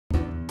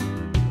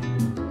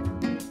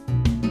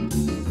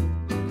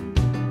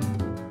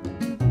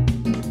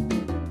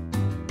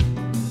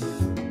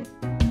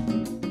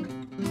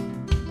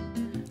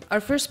Our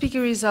first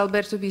speaker is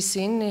Alberto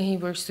Bisin. He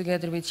works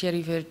together with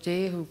Thierry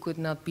Verdier, who could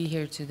not be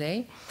here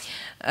today.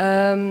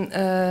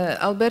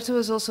 Alberto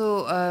was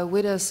also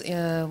with us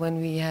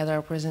when we had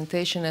our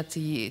presentation at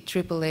the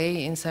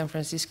AAA in San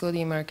Francisco,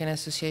 the American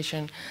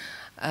Association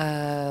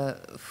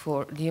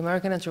for the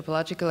American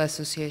Anthropological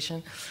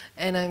Association,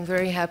 and I'm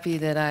very happy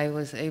that I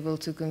was able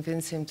to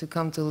convince him to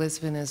come to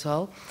Lisbon as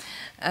well.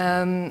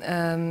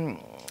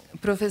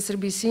 Professor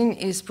Bisin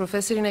is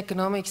professor in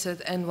economics at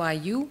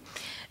NYU,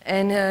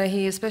 and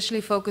he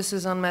especially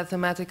focuses on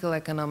mathematical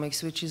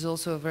economics, which is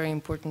also a very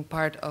important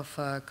part of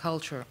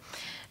culture.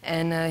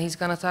 And he's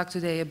going to talk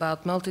today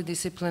about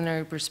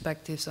multidisciplinary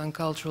perspectives on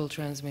cultural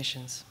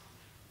transmissions.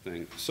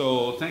 Thanks.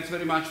 So thanks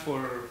very much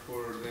for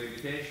the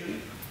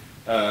invitation.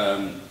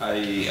 I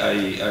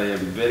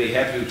am very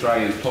happy to try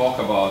and talk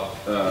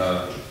about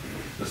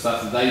the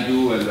stuff that I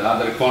do and the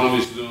other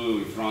economists do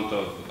in front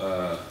of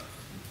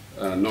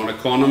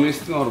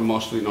non-economists, or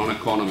mostly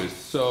non-economists.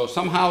 So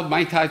somehow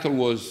my title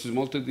was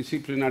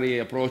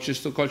Multidisciplinary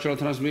Approaches to Cultural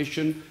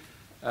Transmission.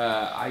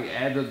 I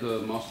added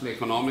mostly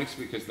economics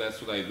because that's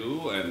what I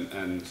do,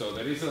 and so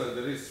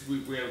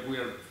we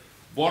are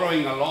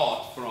borrowing a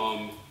lot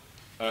from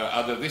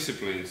other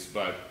disciplines,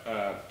 but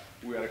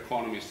we are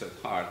economists at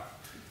heart,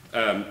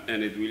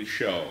 and it will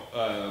show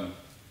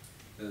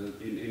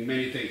in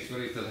many things.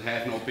 For instance, I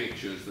have no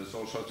pictures. There's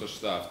all sorts of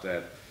stuff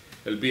that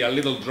will be a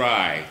little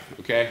dry,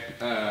 okay,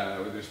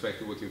 with respect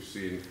to what you've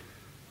seen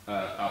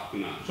up to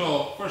now.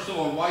 So first of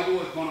all, why do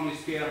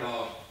economists care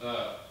about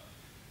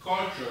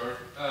culture?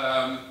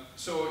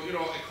 So, you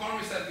know,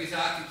 economists have this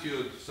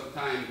attitude,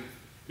 sometimes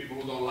people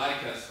who don't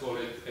like us call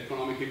it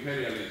economic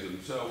imperialism.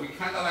 So we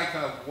kind of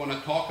like want to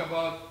talk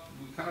about,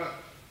 we kind of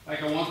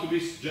like want to be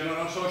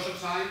general social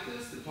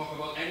scientists and talk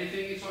about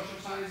anything in social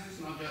sciences,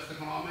 not just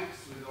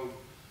economics. We don't,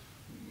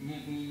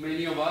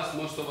 many of us,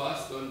 most of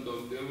us, don't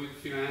deal with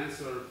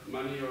finance or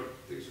money or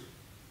things,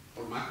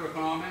 or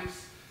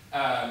macroeconomics,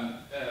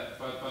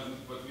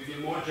 but we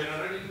deal more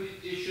generally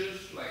with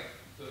issues like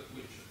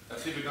which are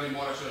typically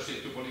more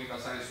associated to political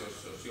science or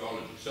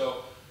sociology.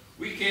 So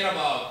we care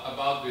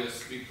about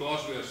this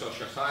because we are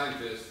social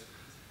scientists.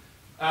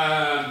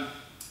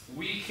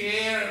 We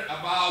care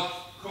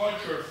about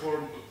culture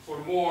for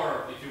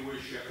more, if you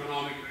wish,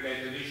 economic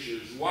related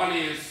issues. One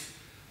is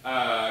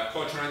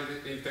cultural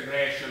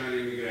integration and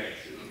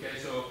immigration. Okay,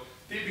 so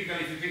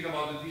typically, if you think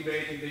about the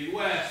debate in the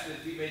U.S.,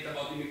 the debate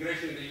about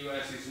immigration in the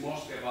U.S. is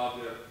mostly about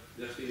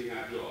they're stealing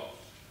our jobs.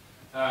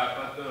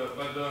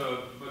 But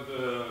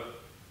the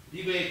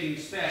debate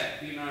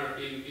instead in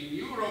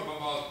Europe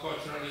about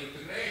cultural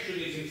integration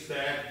is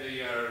instead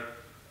they are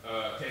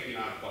taking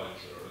our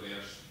culture.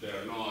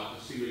 They're not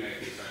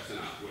assimilating fast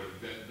enough. Where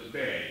the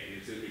they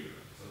is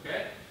immigrants.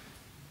 Okay.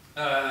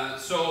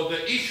 So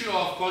the issue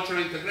of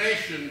cultural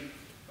integration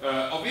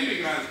of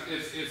immigrants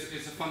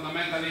is a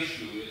fundamental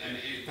issue, and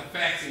it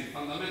affects in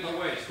fundamental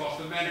ways cost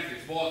and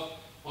benefits, both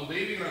on the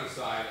immigrant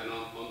side and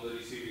on the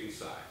receiving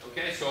side.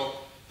 Okay, so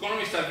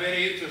economists are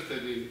very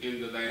interested in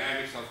the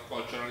dynamics of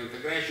cultural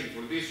integration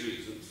for these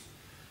reasons.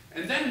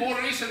 And then more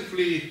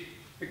recently,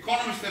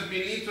 economists have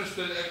been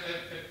interested,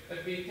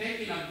 have been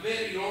taking a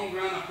very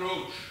long-run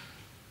approach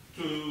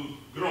to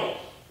growth.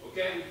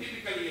 Okay,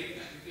 typically,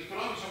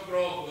 economics of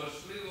growth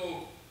was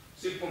little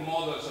simple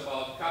models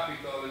about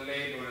capital and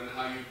labor and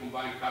how you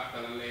combine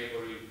capital and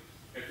labor in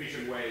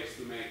efficient ways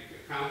to make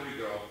a country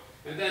grow.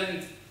 And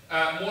then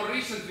more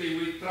recently,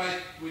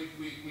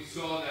 we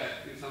saw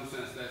that in some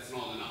sense that's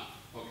not enough.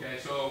 Okay,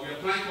 so we are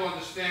trying to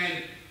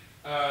understand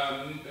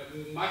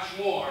much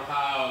more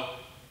how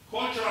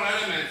cultural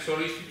elements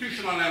or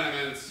institutional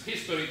elements,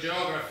 history,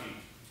 geography,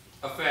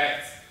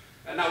 affect.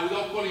 And now we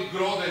don't call it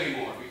growth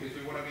anymore because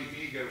we want to be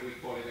bigger. We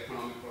call it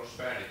economic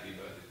prosperity,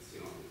 but it's, you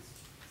know,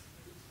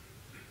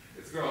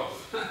 it's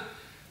growth.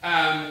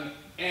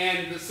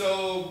 And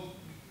so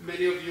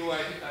many of you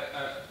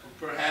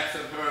perhaps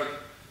have heard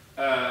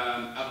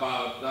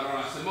about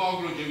Daron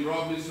Acemoglu, Jim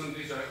Robinson.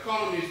 These are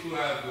economists who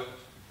have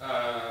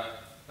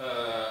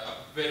a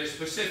very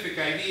specific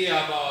idea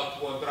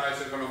about what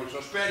drives economic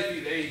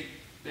prosperity.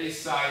 They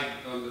side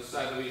on the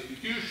side of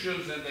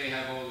institutions, and they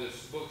have all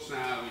these books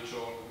now which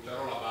are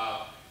all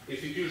about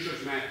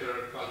institutions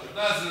matter, culture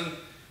doesn't,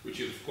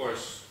 which is of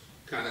course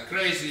kind of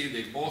crazy.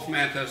 They both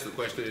matter. The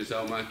question is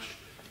how much.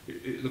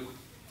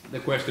 The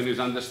question is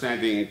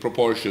understanding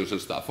proportions and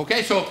stuff.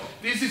 Okay, so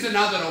this is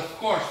another, of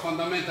course,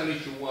 fundamental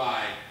issue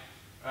why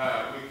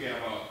we care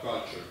about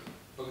culture.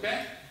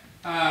 Okay,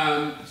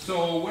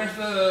 so where's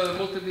the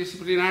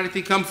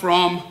multidisciplinarity come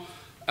from?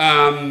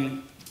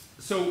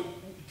 So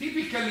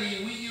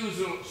typically we use,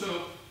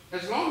 so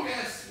as long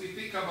as we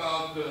think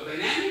about the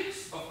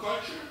dynamics of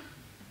culture,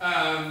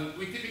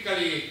 we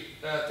typically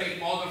take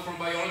models from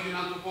biology and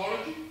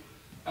anthropology.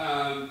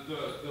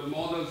 The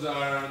models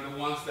are the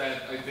ones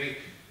that I think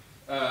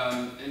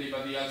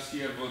anybody else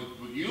here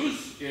would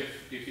use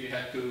if you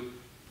had to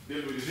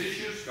deal with these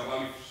issues.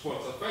 Cavalli,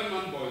 Sforza,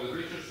 Feldman, Boyle,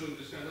 Richardson,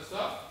 this kind of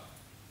stuff.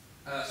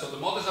 So the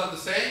models are the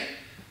same.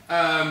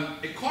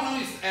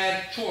 Economists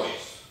add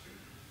choice.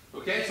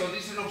 Okay, so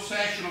this is an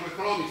obsession of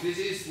economics. This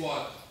is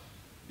what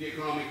the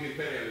economic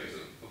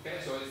imperialism. Okay,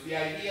 so it's the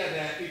idea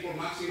that people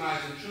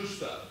maximize and choose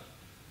stuff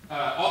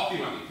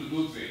optimally to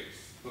do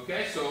things.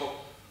 Okay, so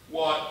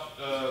what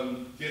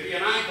Thierry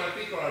and I in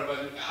particular,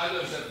 but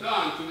others have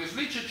done to this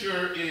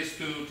literature is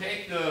to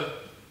take the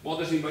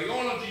models in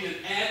biology and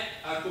add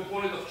a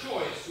component of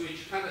choice,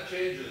 which kind of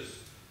changes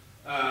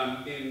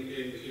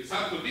in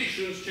some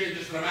conditions,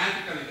 changes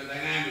dramatically the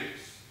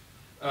dynamics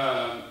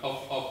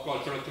of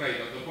cultural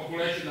trade, of the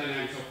population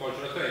dynamics of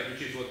cultural trade,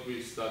 which is what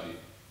we study.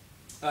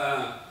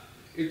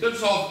 In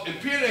terms of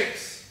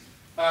empirics,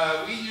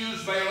 we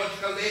use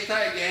biological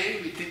data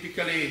again. We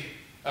typically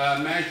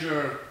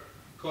measure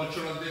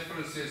cultural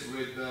differences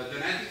with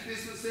genetic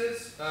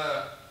distances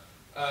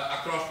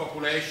across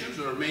populations,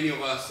 or many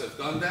of us have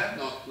done that,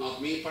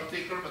 not me in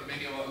particular, but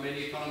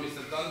many economists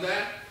have done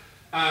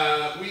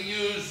that. We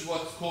use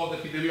what's called the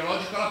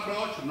epidemiological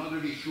approach. I'm not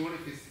really sure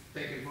if it's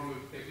taken from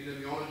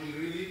epidemiology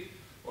really,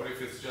 or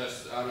if it's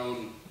just our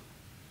own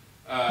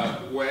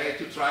way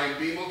to try and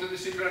be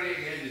multidisciplinary.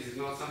 Again, this is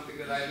not something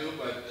that I do,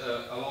 but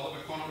a lot of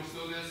economists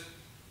do this.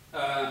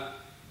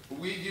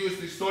 We use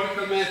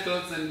historical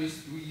methods, and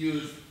we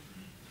use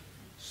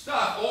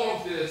stuff, all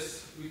of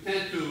this. We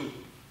tend to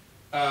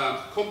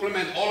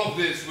complement all of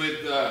this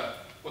with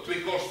what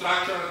we call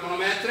structural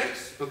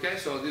econometrics. Okay,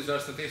 so these are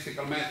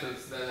statistical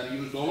methods that are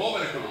used all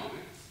over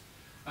economics,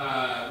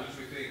 which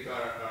we think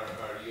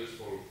are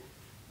useful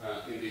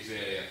in this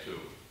area too.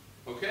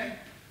 Okay,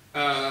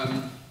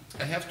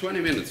 I have 20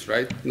 minutes,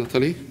 right,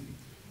 Natalie?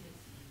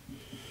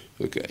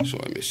 Okay, so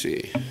let me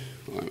see.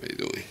 How am I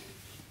doing?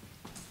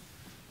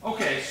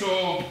 Okay,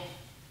 so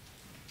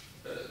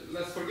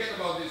let's forget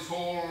about this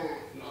whole.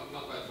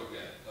 Not let's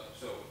forget.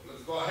 So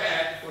let's go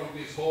ahead from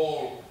this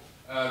whole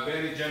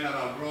very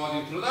general, broad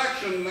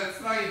introduction. Let's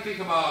try and think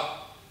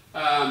about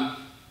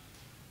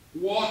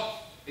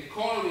what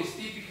economists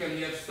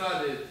typically have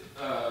studied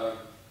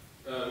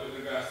with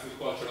regards to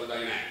cultural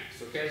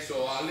dynamics. Okay,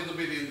 so a little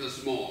bit in the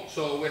small.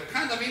 So we're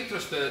kind of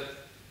interested.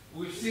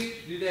 We've seen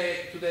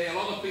today a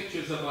lot of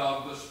pictures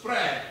about the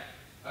spread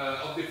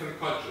of different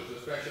cultures,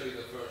 especially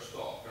the first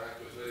talk. Right,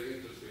 it was very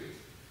interesting.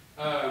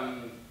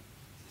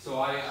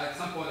 So at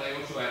some point I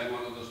also had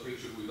one of those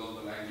pictures with all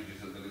the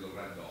languages and the little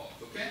red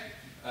dogs. Okay,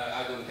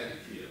 I don't have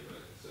it here,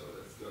 but so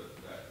that's good.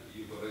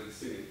 You've already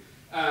seen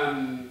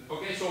it.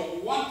 Okay, so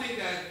one thing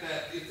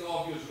that is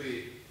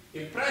obviously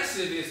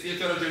impressive is the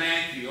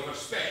heterogeneity over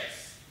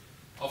space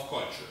of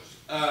cultures.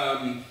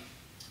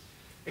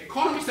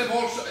 Economists have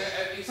also,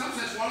 in some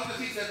sense, one of the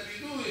things that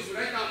we do is we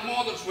write down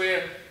models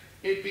where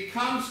it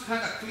becomes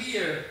kind of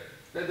clear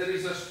that there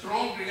is a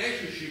strong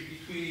relationship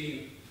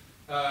between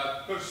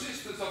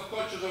persistence of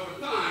cultures over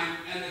time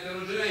and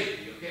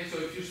heterogeneity. Okay, so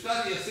if you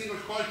study a single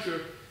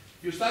culture,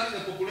 if you study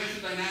the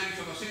population dynamics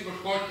of a single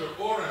culture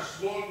or a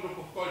small group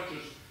of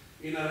cultures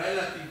in a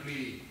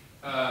relatively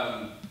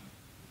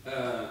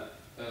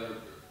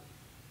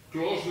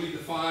closely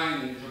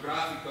defined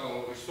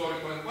geographical or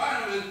historical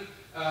environment,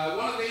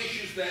 one of the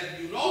issues that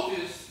you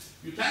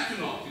tend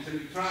to notice,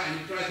 and you try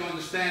to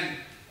understand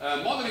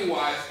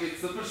modeling-wise,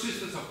 it's the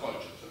persistence of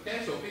cultures. Okay,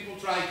 so people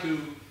try to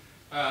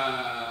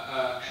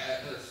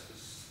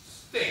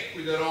stick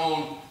with their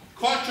own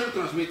culture,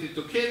 transmit it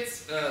to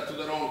kids, to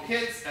their own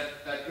kids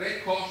at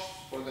great cost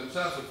for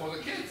themselves and for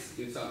the kids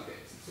in some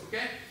cases.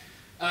 Okay,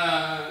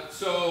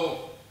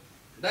 so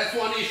that's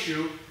one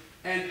issue.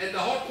 And the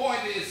whole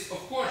point is,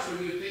 of course,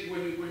 when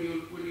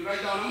you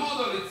write down a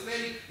model, it's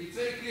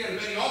very clear and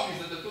very obvious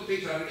that the two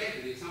things are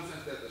related. In some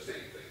sense, they're the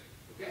same thing.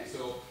 Okay,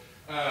 so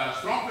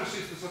strong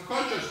persistence of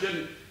cultures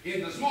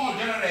in the small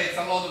generates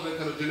a lot of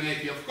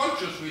heterogeneity of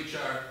cultures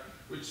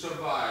which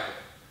survive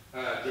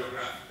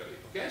geographically.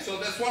 Okay, so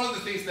that's one of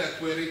the things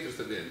that we're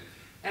interested in.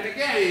 And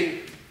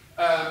again,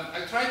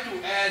 I try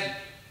to add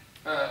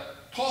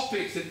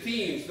topics and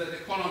themes that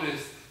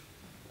economists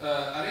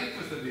are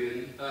interested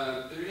in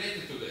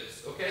related to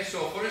this. Okay,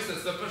 so for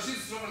instance, the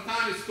persistence over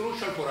time is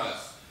crucial for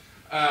us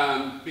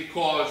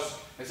because,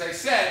 as I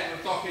said,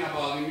 we're talking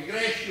about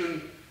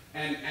immigration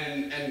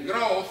and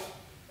growth.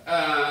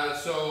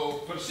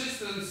 So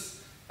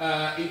persistence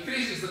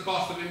increases the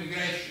cost of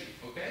immigration.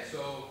 Okay,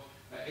 so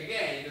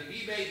again, the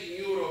debate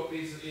in Europe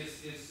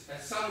is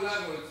at some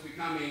level it's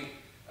becoming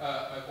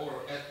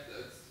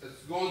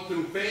it's gone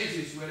through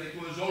phases where it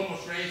was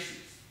almost racist.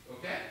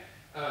 Okay,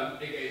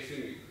 against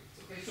immigrants.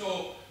 Okay,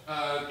 so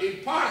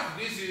in part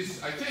this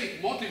is, I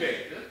think,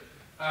 motivated.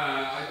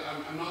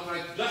 I'm not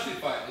trying to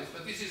justify this,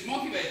 but this is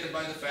motivated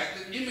by the fact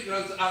that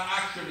immigrants are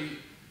actually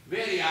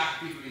very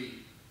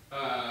actively,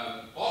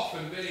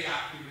 often very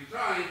actively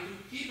trying to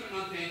keep and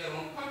maintain their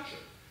own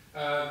culture.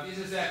 This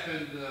has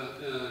happened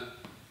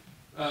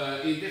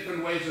in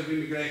different ways of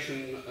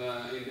immigration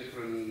in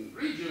different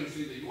regions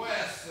in the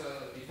US.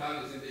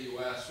 Italians in the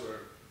US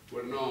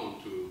were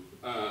known to,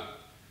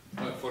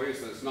 for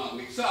instance, not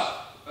mix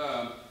up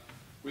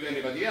with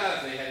anybody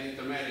else. They had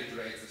intermarriage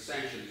rates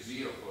essentially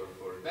zero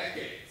for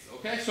decades.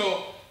 Okay,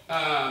 so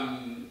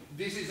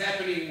this is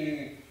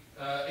happening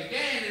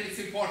again, and it's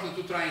important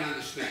to try and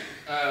understand.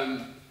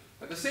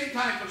 At the same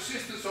time,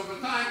 persistence over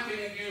time can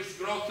induce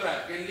growth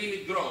trap, can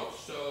limit growth.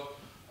 So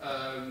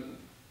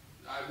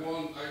I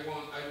won't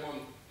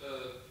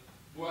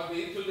dwell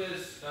into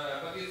this,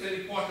 but it's an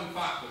important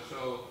factor.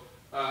 So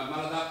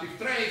maladaptive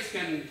traits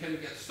can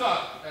get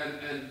stuck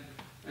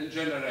and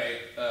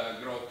generate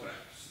growth traps.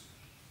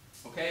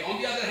 Okay.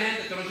 On the other hand,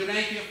 the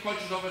heterogeneity of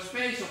cultures over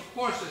space, of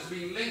course, has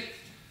been linked.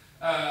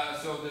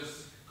 So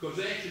this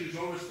causation is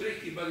always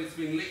tricky, but it's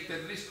been linked,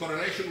 at least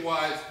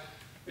correlation-wise,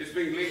 it's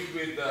been linked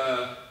with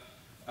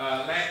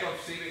lack of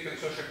civic and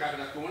social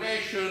capital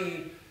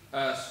accumulation,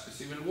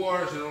 civil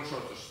wars, and all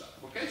sorts of stuff.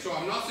 Okay, so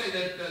I'm not saying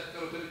that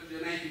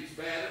heterogeneity is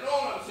bad at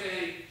all. I'm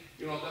saying,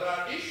 you know, there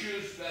are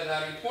issues that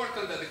are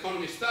important that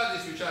economy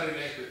studies which are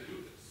related to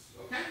this.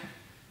 Okay.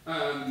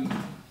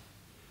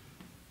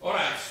 All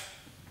right.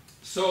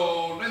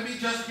 So let me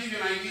just give you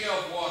an idea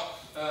of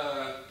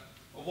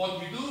what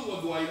we do.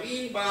 What do I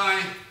mean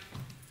by?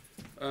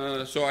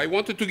 So I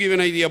wanted to give an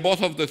idea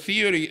both of the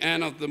theory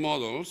and of the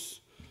models.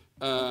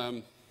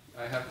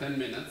 I have 10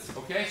 minutes.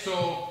 Okay,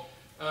 so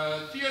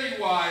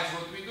theory-wise,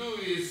 what we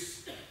do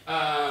is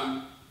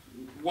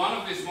one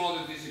of these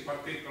models is in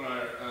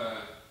particular,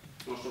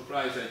 no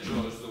surprise I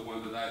chose the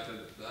one that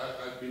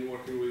I've been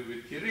working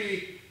with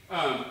Thierry.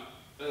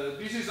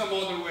 This is a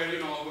model where, you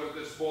know, where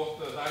there's both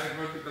direct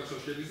vertical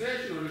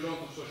socialization,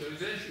 horizontal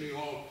socialization. You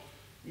all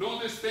know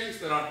these things.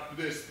 There are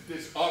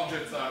these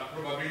objects are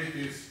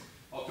probabilities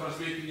of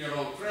transmitting your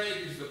own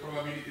trait. This is the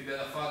probability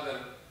that a father,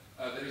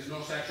 there is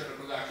no sexual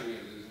reproduction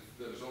here.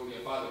 There's only a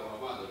father or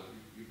a mother,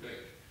 you pick.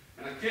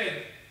 And a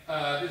kid,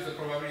 this is the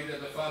probability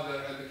that the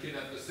father and the kid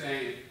have the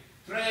same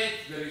trait.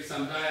 There is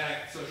some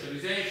direct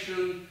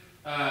socialization.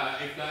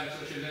 If direct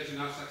socialization is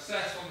not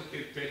successful, the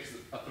kid picks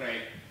a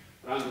trait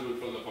randomly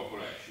from the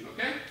population,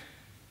 okay?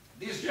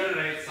 This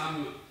generates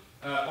some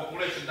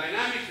population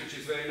dynamics, which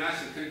is very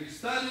nice and can be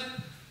studied.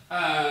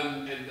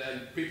 And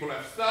people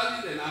have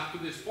studied, and up to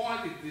this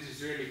point, this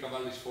is really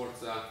Cavalli,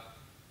 Sforza,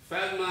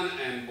 Feldman,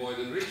 and Boyd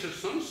and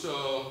Richardson.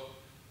 So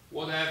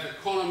what have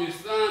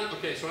economists done?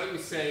 Okay, so let me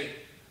say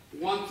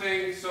one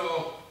thing.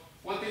 So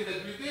one thing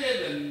that we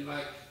did, and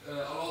like a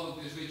lot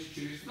of this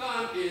literature is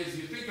done, is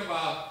you think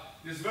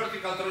about this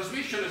vertical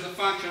transmission as a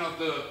function of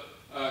the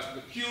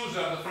Qs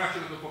are the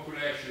fraction of the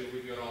population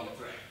with your own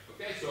trait.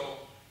 Okay, so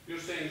you're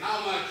saying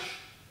how much,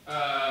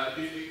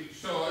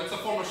 so it's a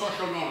form of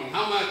social norming.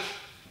 How much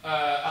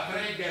a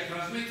trait gets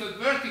transmitted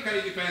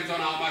vertically depends on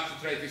how much the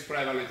trait is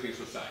prevalent in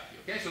society.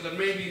 Okay, so there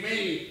may be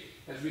many,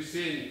 as we've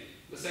seen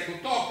the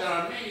second talk, there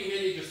are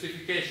many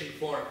justifications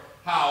for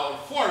how, or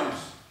forms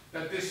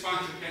that this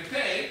function can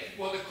take.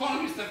 What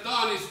economists have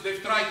done is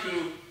they've tried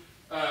to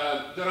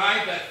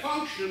derive that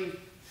function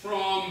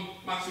from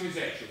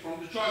maximization, from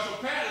the choice of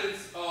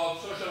parents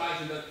of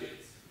socializing their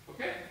kids.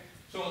 Okay?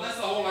 So that's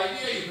the whole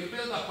idea. You can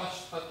build up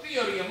a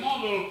theory, a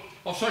model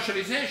of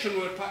socialization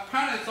where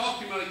parents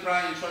optimally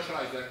try and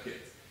socialize their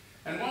kids.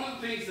 And one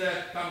of the things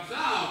that comes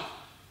out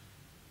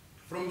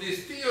from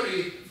this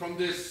theory, from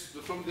this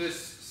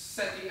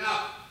setting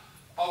up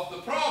of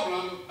the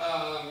problem,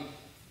 let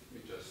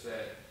me just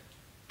say,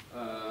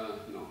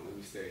 no, let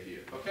me stay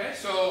here. Okay,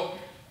 so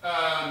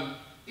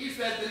is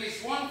that there is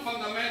one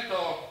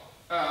fundamental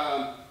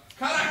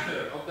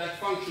character of that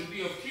function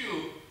d of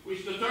q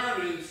which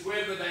determines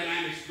where the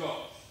dynamics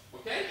goes.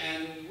 Okay,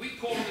 and we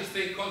call this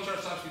thing cultural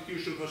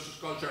substitution versus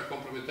cultural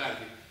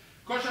complementarity.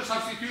 Cultural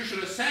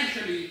substitution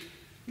essentially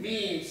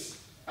means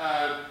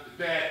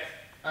that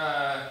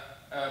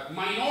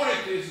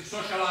minorities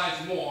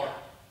socialize more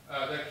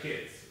their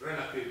kids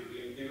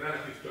relatively, in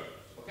relative terms.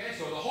 Okay,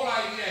 so the whole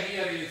idea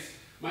here is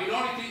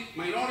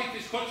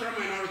minorities, cultural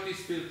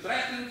minorities feel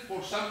threatened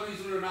for some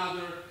reason or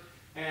another,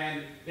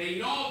 and they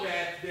know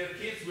that their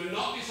kids will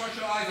not be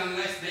socialized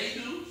unless they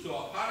do. So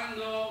a parent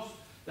knows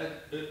that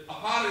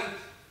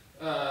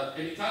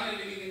an Italian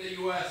living in the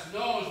US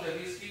knows that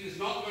his kid is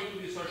not going to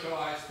be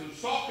socialized to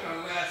soccer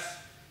unless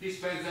he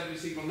spends every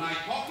single night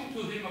talking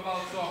to him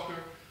about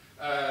soccer,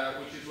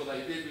 which is what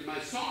I did with my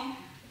son.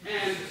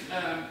 And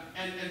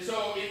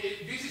so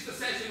this is the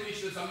sense in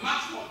which there's a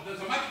much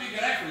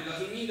bigger effort. It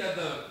doesn't mean that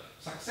the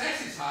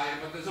success is higher,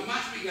 but there's a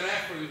much bigger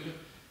effort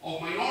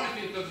of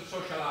minority in terms of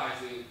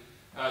socializing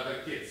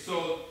their kids.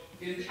 So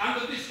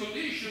under these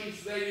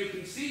conditions, then you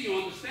can see, you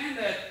understand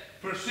that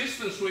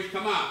persistence will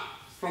come up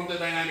from the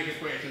dynamic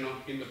equation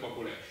in the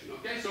population.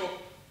 Okay, so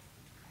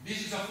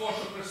this is a force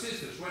of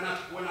persistence. When a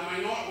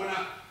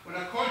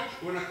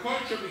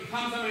culture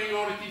becomes a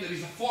minority, there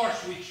is a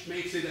force which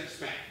makes it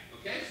expand.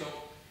 Okay, so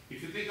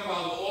if you think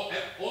about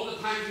all the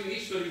times in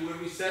history where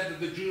we said that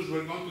the Jews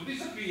were going to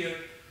disappear,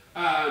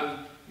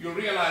 you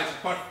realize,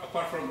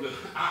 apart from the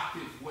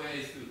active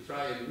ways to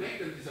try and make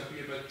them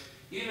disappear, but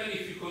even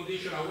if you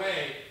condition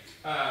away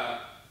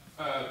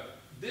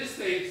these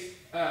things,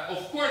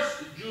 of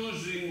course,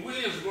 Jews in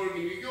Williamsburg,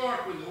 in New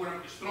York, when they were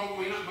a strong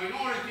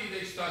minority,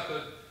 they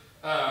started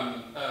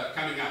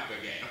coming up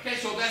again. Okay,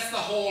 so that's the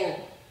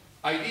whole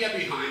idea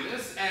behind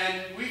this,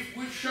 and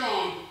we've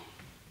shown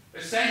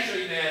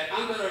essentially that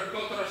under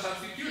cultural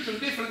substitution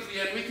differently,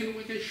 and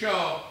we can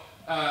show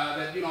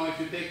that, you know, if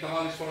you take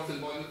Calouste,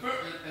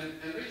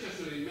 and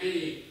Richardson in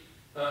many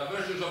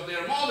versions of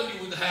their model, you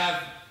would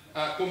have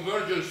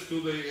convergence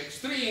to the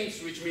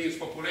extremes, which means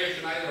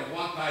population either of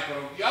one type or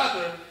of the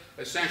other,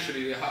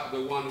 essentially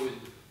the one with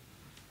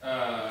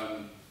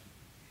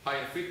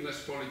higher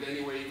fitness, call it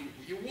any way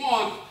you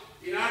want.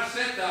 In our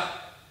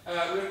setup,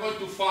 we're going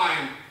to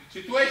find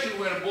situation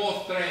where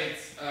both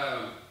traits,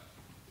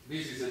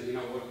 this is, you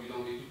know, what we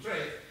don't need to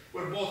trade,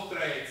 where both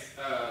traits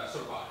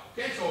survive.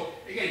 Okay, so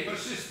again,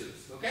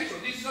 persistence. Okay, so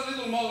this is a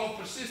little model of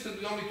persistence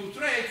with only two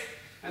traits,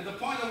 and the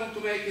point I want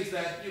to make is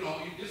that, you know,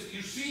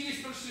 you see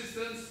this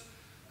persistence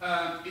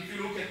if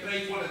you look at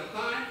traits one at a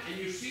time, and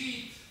you see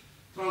it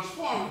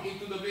transform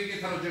into the big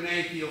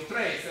heterogeneity of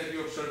traits that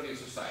you observe in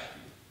society.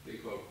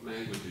 Think of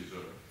languages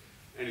or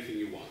anything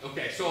you want.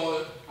 Okay,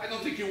 so I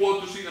don't think you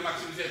want to see the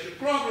maximization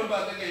problem,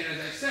 but again, as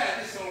I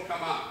said, this all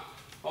come out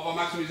of a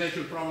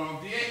maximization problem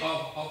of the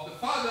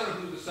father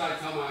who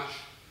decides how much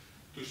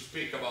to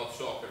speak about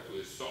soccer to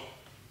his son.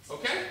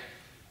 Okay?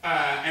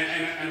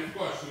 And of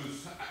course,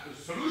 whose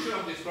solution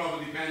of this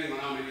problem depending on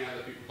how many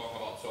other people talk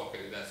about soccer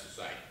in that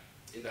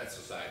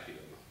society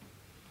or not.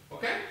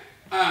 Okay?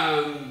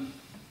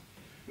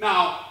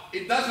 Now,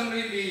 it doesn't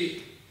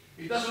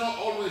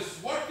always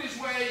work this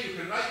way. You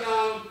can write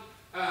down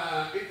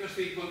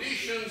interesting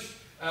conditions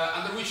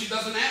under which it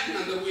doesn't happen,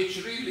 under which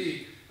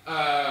really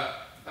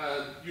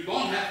you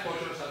don't have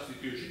cultural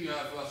substitution. You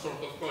have a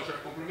sort of cultural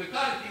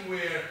complementarity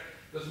where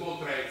the small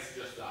traits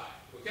just die.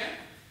 Okay?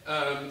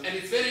 And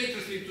it's very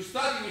interesting to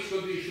study which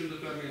condition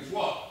determines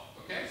what.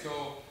 Okay?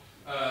 So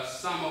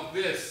some of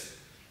this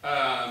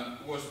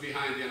was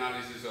behind the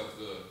analysis of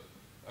the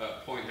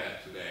point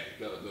at today,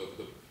 the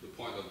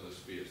point of the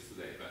spheres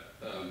today, but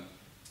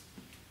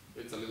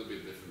it's a little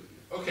bit different.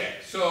 Okay,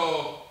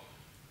 so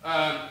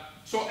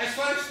as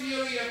far as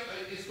theory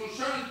is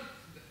concerned,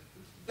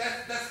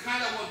 that's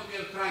kind of what we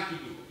are trying to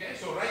do. Okay,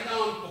 so write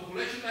down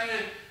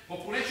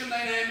population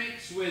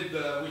dynamics with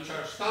which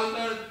are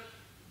standard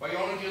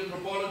biology,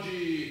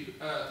 anthropology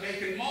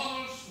taken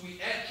models.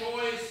 We add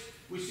choice.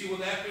 We see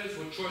what happens,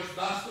 what choice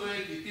does to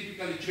it. It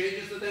typically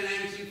changes the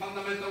dynamics in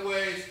fundamental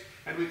ways,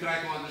 and we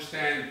try to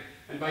understand.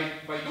 And by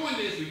doing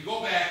this, we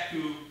go back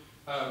to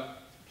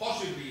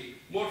possibly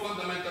more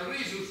fundamental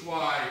reasons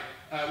why,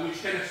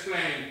 which can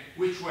explain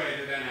which way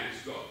the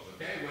dynamics goes,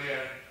 okay?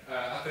 Where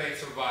a trait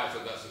survives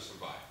or doesn't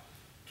survive.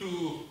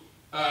 To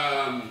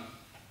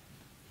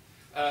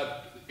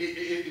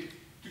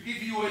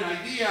give you an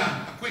idea,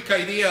 a quick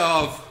idea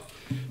of,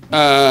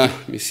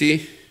 let me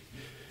see,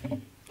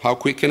 how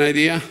quick an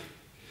idea?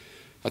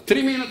 A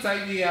 3-minute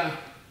idea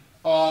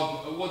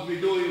of what we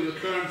do in the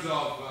terms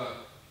of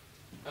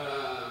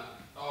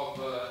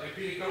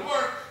empirical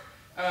work.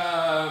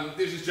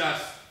 This is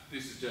just,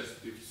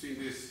 you've seen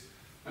this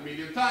a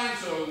million times,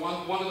 so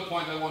one of the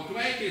points I want to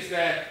make is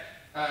that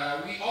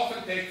we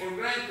often take for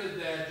granted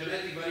that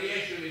genetic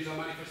variation is a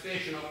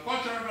manifestation of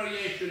cultural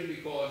variation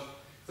because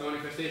it's a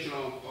manifestation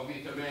of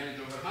intermarriage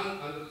over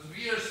hundreds of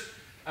years.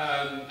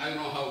 I don't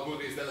know how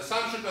good is that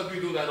assumption, but we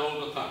do that all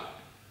the time.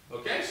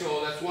 Okay,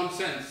 so that's one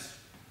sense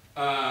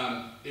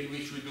in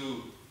which we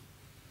do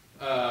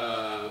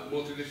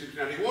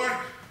multidisciplinary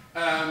work.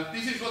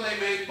 This is what I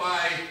meant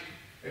by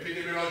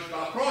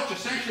epidemiological approach.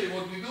 Essentially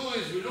what we do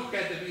is we look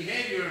at the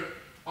behavior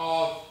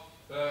of,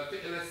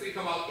 let's think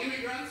about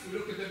immigrants. We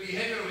look at the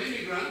behavior of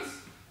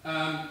immigrants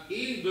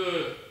in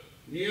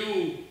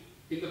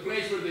the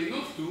place where they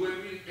move to,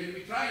 and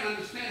we try and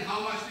understand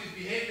how much this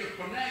behavior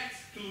connects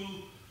to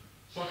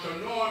social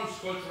norms,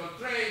 cultural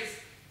traits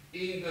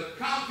in the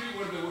country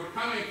where they were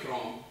coming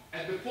from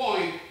at the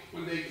point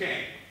when they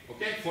came.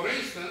 Okay? For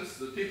instance,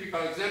 the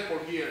typical example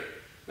here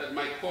that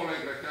my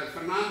colleague Raquel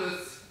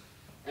Fernandez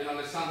and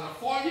Alessandra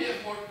Fogli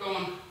have worked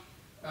on.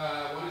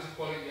 One is a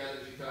colleague, the other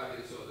is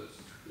Italian, so that's,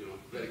 you know,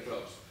 very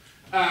close.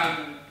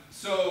 And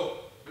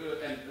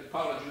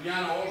Paola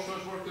Giuliano also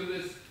has worked on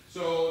this.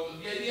 So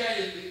the idea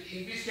is,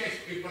 in this case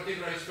in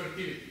particular, is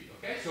fertility.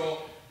 Okay,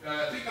 so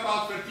think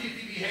about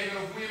fertility behavior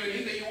of women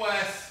in the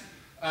US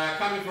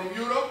coming from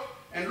Europe,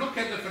 and look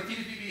at the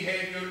fertility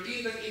behavior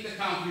in the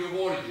country of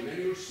origin, and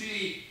you'll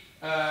see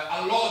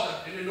an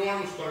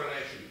enormous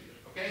correlation here.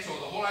 Okay, so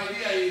the whole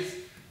idea is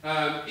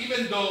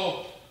even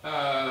though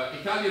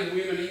Italian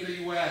women in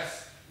the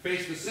US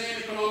face the same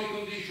economic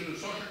condition and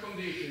social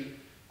condition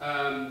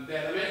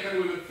that American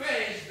women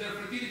face, their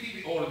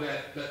fertility, or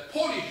that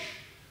Polish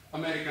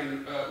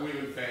American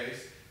women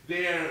face,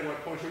 well,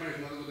 Polish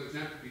American is not a good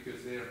example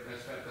because they're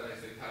less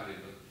fertilized than Italian,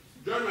 but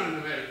German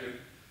and American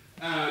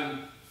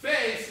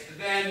face,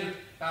 then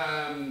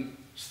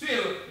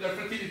still their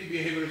fertility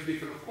behavior is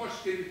different. Of course,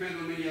 it can depend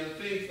on many other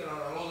things.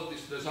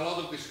 There's a lot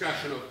of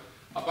discussion of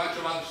a bunch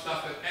of other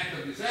stuff that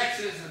enter this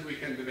axis, and we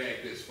can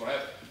debate this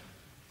forever.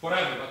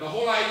 But the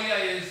whole idea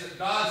is,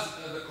 does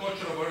the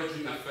culture of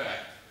origin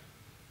affect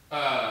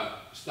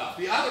stuff?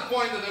 The other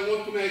point that I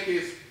want to make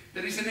is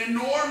there is an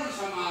enormous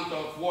amount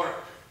of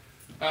work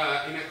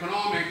in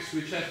economics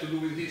which has to do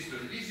with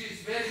history. This is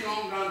very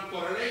long-run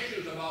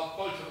correlations about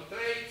cultural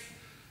traits.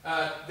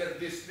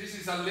 This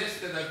is a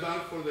list that I've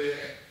done for the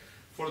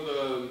for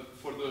the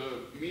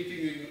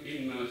meeting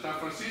in San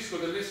Francisco.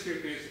 The list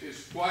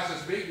is twice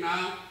as big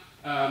now.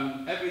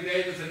 Every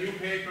day there's a new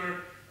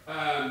paper.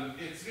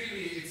 It's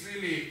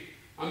really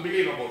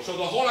unbelievable. So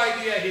the whole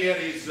idea here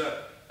is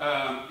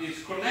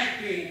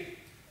connecting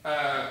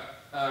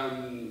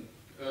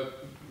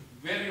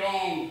very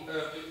long,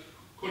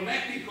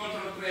 connecting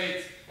cultural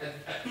traits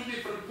at two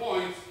different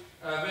points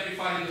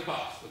verified in the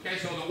past. Okay,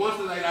 so the ones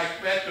that I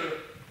like better,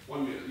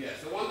 1 minute,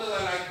 yes, the one that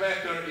I like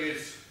better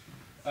is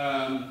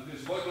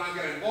this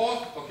Voigtlanger and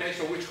Both, okay,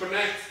 so which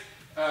connects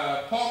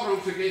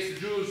pogroms against the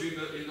Jews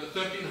in the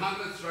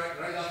 1300s,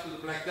 right after the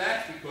Black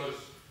Death, because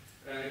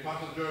in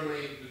part of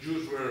Germany the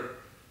Jews were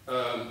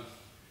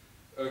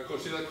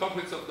considered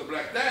culprits of the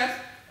Black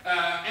Death,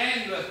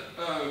 and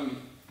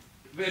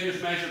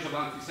various measures of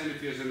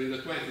anti-Semitism in the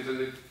 20s and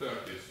the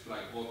 30s,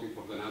 like voting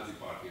for the Nazi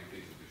Party and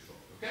things of this sort.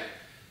 Okay,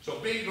 so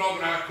big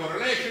log-rank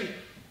correlation,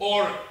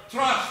 or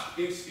trust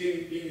in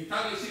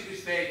Italian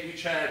city-state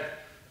which had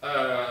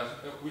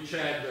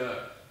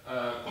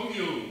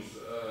communes.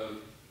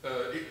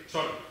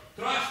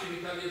 Trust in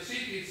Italian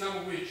cities, some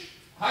of which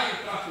higher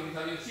trust in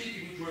Italian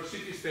cities, which were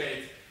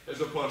city-states,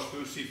 as opposed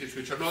to cities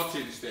which are not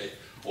city-states,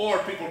 or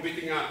people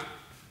beating up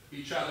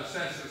each other's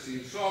senses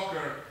in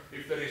soccer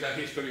if there is a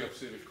history of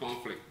civil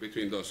conflict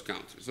between those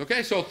countries.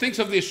 Okay, so things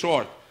of this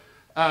sort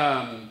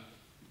are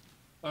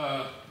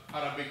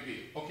a big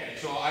deal. Okay,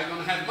 so I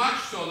don't have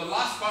much, so the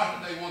last part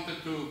that I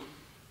wanted to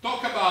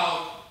talk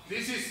about,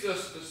 this is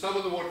some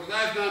of the work that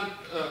I've done,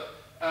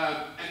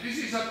 and this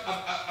is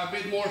a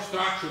bit more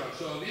structural.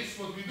 So this,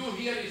 what we do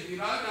here is we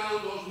write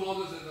down those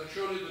models that I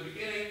showed you at the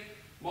beginning,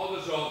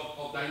 models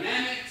of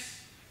dynamics,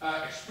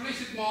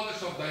 explicit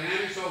models of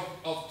dynamics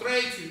of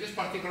traits. In this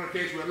particular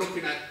case, we're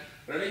looking at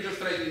religious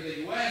traits in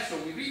the US, so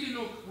we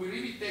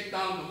really take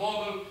down the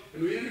model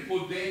and we really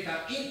put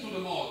data into the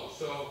model.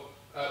 So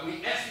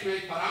we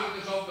estimate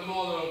parameters of the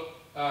model,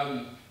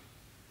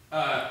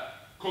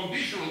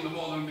 condition on the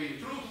model being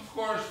true, of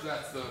course,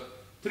 that's the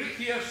trick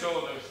here.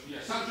 So the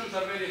assumptions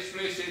are very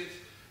explicit,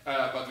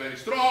 but very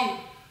strong,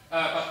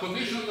 but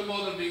condition on the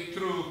model being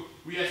true,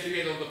 we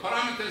estimate all the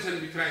parameters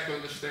and we try to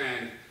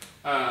understand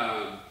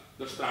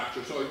the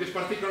structure. So in this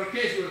particular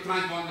case, we're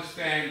trying to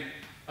understand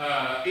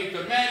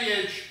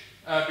intermarriage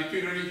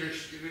between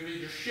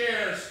religious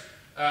shares.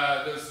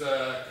 There's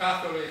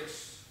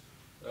Catholics,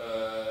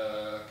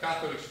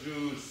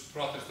 Jews,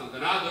 Protestant,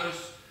 and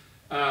others.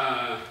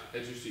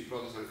 As you see,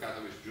 Protestant,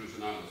 Catholics, Jews,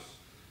 and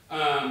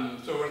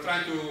others. So we're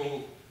trying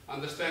to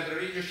understand the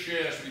religious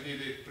shares. We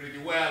did it pretty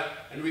well,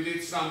 and we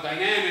did some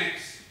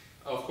dynamics.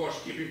 Of course,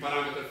 keeping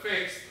parameter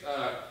fixed.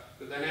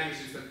 The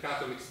dynamics is that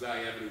Catholics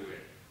die everywhere.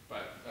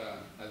 But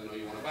I don't know,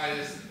 you want to buy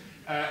this?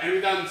 And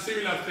we've done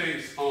similar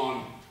things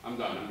on, I'm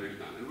really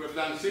done. And we've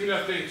done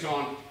similar things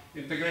on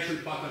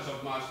integration patterns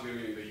of mass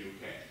living in the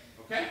UK.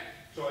 Okay?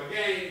 So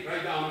again,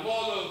 write down a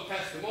model,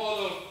 test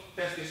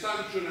the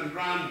assumption, and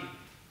run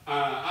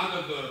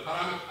under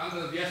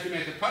the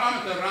estimated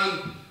parameter,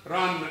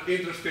 run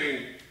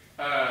interesting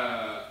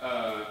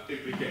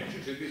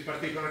implications. In this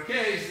particular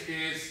case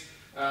is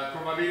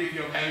probability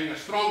of having a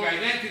strong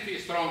identity,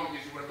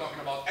 we're talking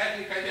about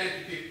ethnic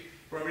identity,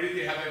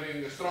 probability of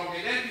having a strong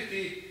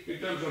identity in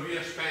terms of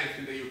years spent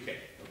in the UK.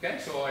 Okay,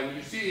 so and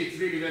you see it's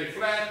really very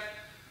flat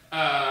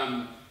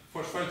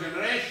for first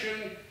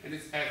generation, and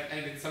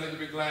it's a little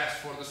bit less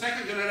for the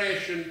second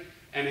generation,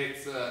 and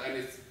it's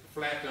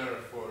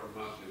flatter for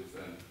Muslims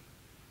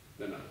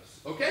than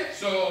others. Okay,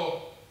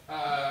 so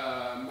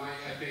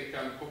I think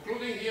I'm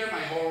concluding here.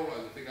 I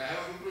think I have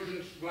a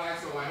conclusion slide.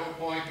 So my whole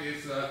point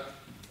is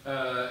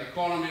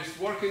economists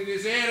work in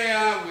this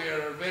area.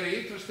 We're very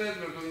interested.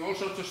 We're doing all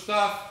sorts of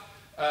stuff.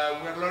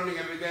 We're learning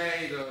every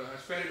day. The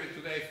experiment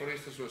today, for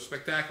instance, was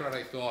spectacular.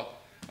 I thought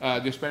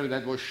the experiment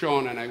that was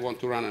shown, and I want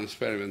to run an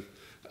experiment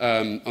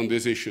on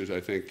these issues.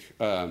 I think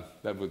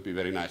that would be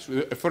very nice.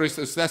 For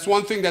instance, that's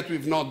one thing that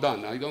we've not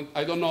done. I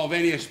don't know of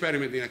any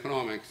experiment in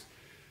economics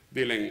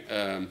dealing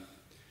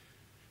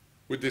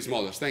with these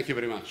models. Thank you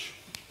very much.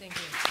 Thank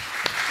you.